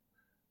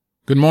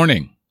Good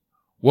morning.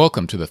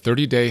 Welcome to the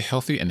 30-Day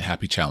Healthy and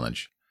Happy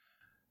Challenge.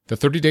 The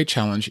 30-Day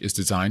Challenge is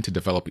designed to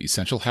develop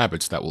essential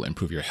habits that will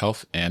improve your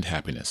health and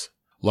happiness.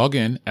 Log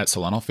in at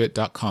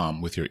solanofit.com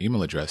with your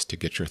email address to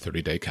get your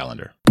 30-day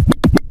calendar.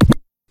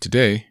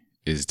 Today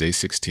is day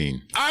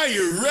 16. Are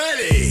you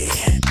ready?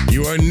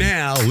 You are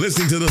now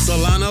listening to the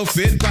Solano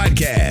Fit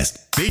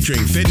Podcast,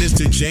 featuring fitness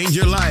to change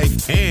your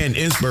life and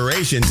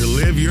inspiration to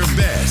live your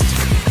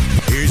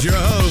best. Here's your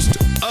host,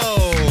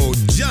 O.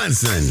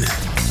 Johnson.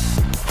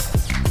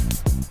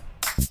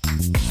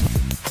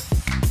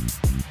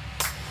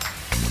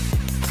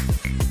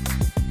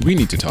 We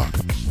need to talk.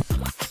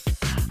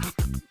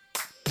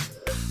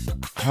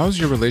 How's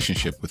your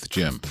relationship with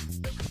Jim?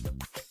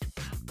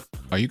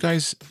 Are you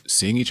guys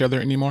seeing each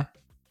other anymore?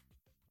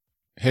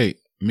 Hey,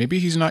 maybe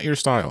he's not your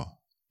style,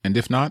 and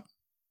if not,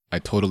 I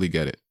totally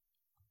get it.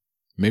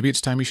 Maybe it's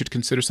time you should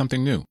consider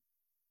something new.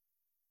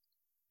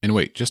 And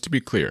wait, just to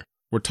be clear,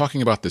 we're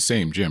talking about the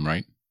same Jim,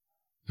 right?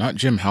 Not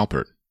Jim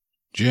Halpert.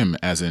 Gym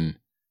as in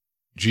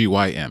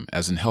GYM,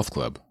 as in health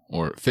club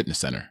or fitness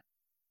center.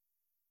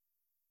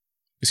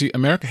 You see,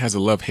 America has a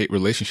love-hate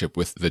relationship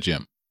with the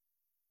gym.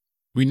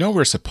 We know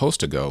we're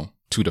supposed to go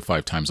 2 to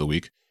 5 times a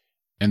week,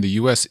 and the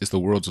US is the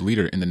world's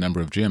leader in the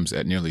number of gyms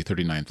at nearly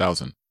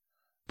 39,000.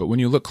 But when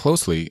you look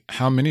closely,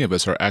 how many of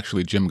us are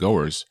actually gym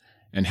goers,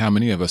 and how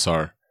many of us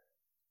are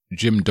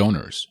gym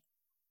donors?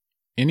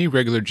 Any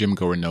regular gym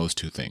goer knows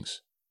 2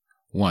 things.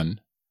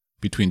 1,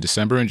 between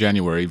December and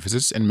January,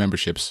 visits and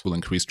memberships will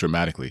increase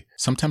dramatically,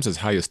 sometimes as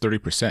high as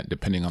 30%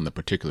 depending on the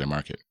particular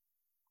market.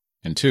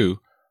 And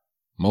 2,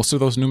 most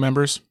of those new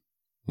members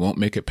won't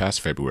make it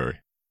past February.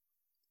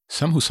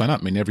 Some who sign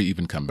up may never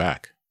even come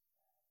back.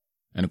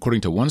 And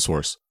according to one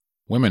source,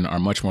 women are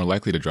much more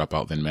likely to drop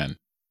out than men.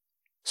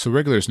 So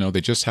regulars know they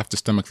just have to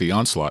stomach the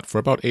onslaught for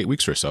about 8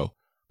 weeks or so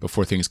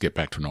before things get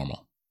back to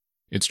normal.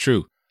 It's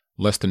true,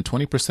 less than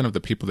 20% of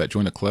the people that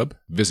join a club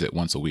visit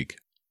once a week.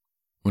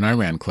 When I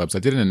ran clubs, I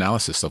did an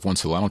analysis of one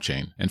Solano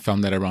chain and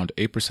found that around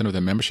 8% of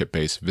the membership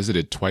base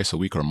visited twice a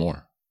week or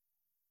more.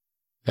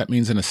 That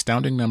means an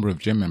astounding number of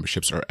gym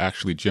memberships are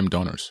actually gym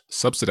donors,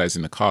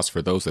 subsidizing the cost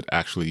for those that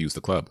actually use the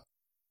club.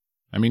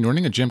 I mean,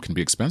 running a gym can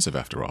be expensive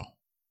after all.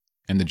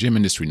 And the gym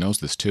industry knows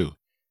this too.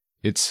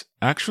 It's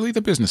actually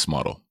the business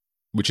model,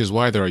 which is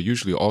why there are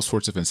usually all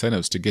sorts of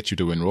incentives to get you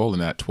to enroll in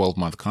that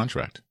 12-month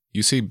contract.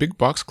 You see, big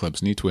box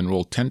clubs need to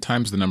enroll 10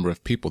 times the number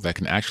of people that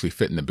can actually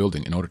fit in the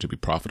building in order to be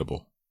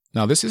profitable.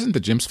 Now, this isn't the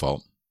gym's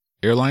fault.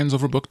 Airlines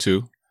overbook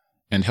too,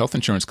 and health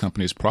insurance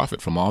companies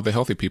profit from all the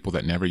healthy people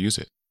that never use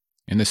it.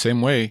 In the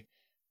same way,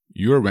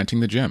 you are renting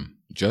the gym,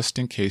 just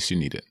in case you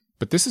need it.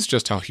 But this is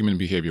just how human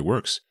behavior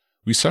works.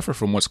 We suffer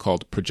from what's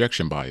called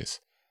projection bias.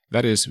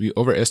 That is, we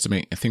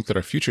overestimate and think that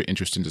our future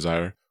interest and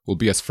desire will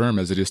be as firm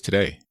as it is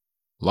today.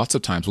 Lots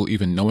of times we'll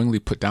even knowingly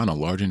put down a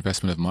large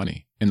investment of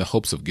money in the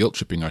hopes of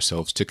guilt-tripping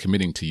ourselves to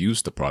committing to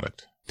use the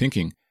product,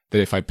 thinking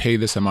that if I pay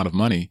this amount of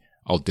money,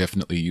 I'll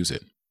definitely use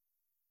it.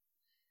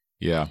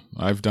 Yeah,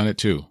 I've done it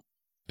too.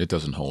 It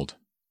doesn't hold.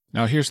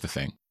 Now here's the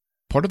thing.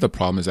 Part of the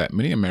problem is that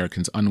many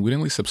Americans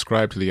unwittingly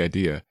subscribe to the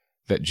idea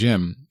that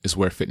gym is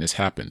where fitness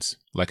happens,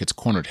 like it's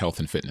cornered health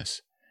and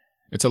fitness.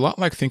 It's a lot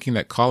like thinking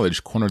that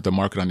college cornered the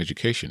market on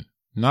education.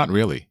 Not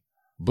really.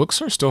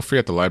 Books are still free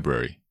at the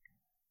library.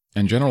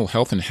 And general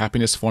health and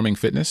happiness forming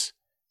fitness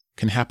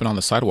can happen on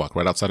the sidewalk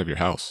right outside of your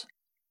house.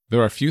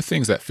 There are few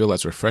things that feel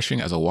as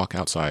refreshing as a walk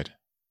outside.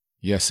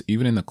 Yes,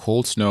 even in the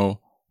cold snow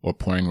or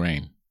pouring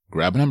rain.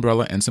 Grab an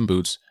umbrella and some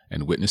boots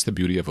and witness the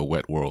beauty of a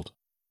wet world.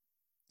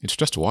 It's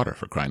just water,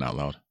 for crying out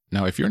loud.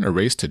 Now, if you're in a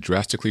race to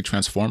drastically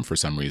transform for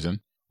some reason,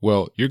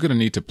 well, you're going to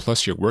need to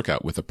plus your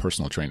workout with a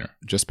personal trainer.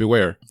 Just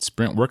beware,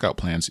 sprint workout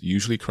plans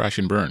usually crash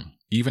and burn,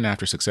 even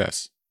after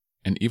success.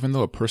 And even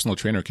though a personal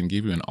trainer can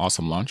give you an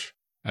awesome launch,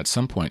 at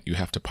some point you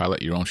have to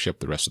pilot your own ship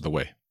the rest of the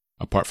way.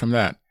 Apart from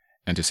that,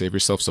 and to save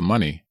yourself some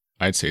money,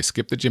 I'd say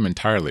skip the gym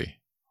entirely,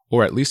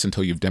 or at least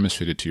until you've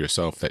demonstrated to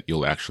yourself that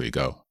you'll actually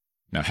go.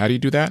 Now, how do you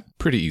do that?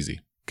 Pretty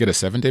easy. Get a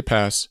 7-day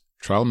pass,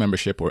 trial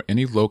membership, or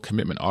any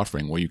low-commitment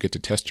offering where you get to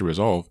test your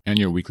resolve and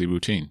your weekly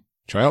routine.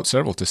 Try out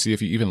several to see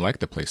if you even like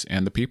the place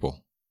and the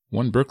people.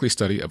 One Berkeley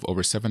study of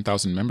over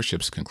 7,000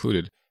 memberships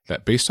concluded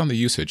that based on the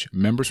usage,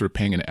 members were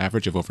paying an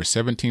average of over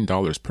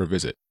 $17 per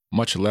visit,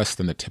 much less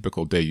than the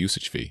typical day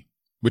usage fee.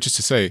 Which is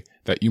to say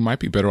that you might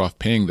be better off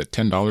paying the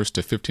 $10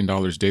 to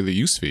 $15 daily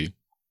use fee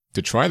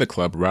to try the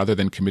club rather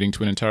than committing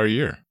to an entire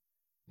year.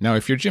 Now,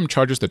 if your gym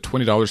charges the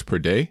 $20 per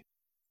day,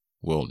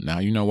 well, now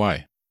you know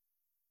why.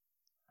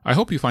 I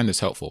hope you find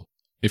this helpful.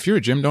 If you're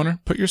a gym donor,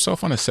 put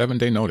yourself on a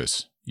 7-day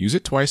notice. Use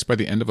it twice by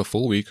the end of a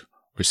full week,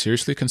 or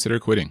seriously consider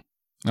quitting.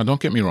 Now, don't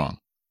get me wrong.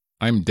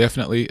 I'm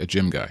definitely a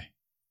gym guy.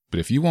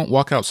 But if you won't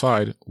walk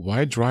outside,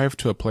 why drive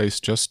to a place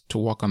just to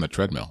walk on the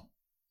treadmill?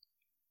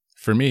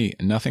 For me,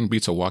 nothing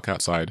beats a walk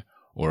outside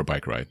or a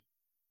bike ride.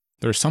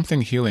 There's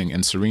something healing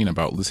and serene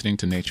about listening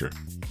to nature,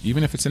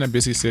 even if it's in a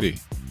busy city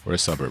or a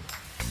suburb.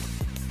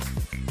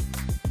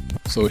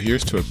 So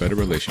here's to a better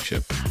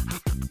relationship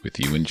with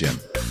you and Jim.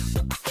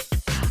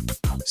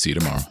 See you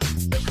tomorrow.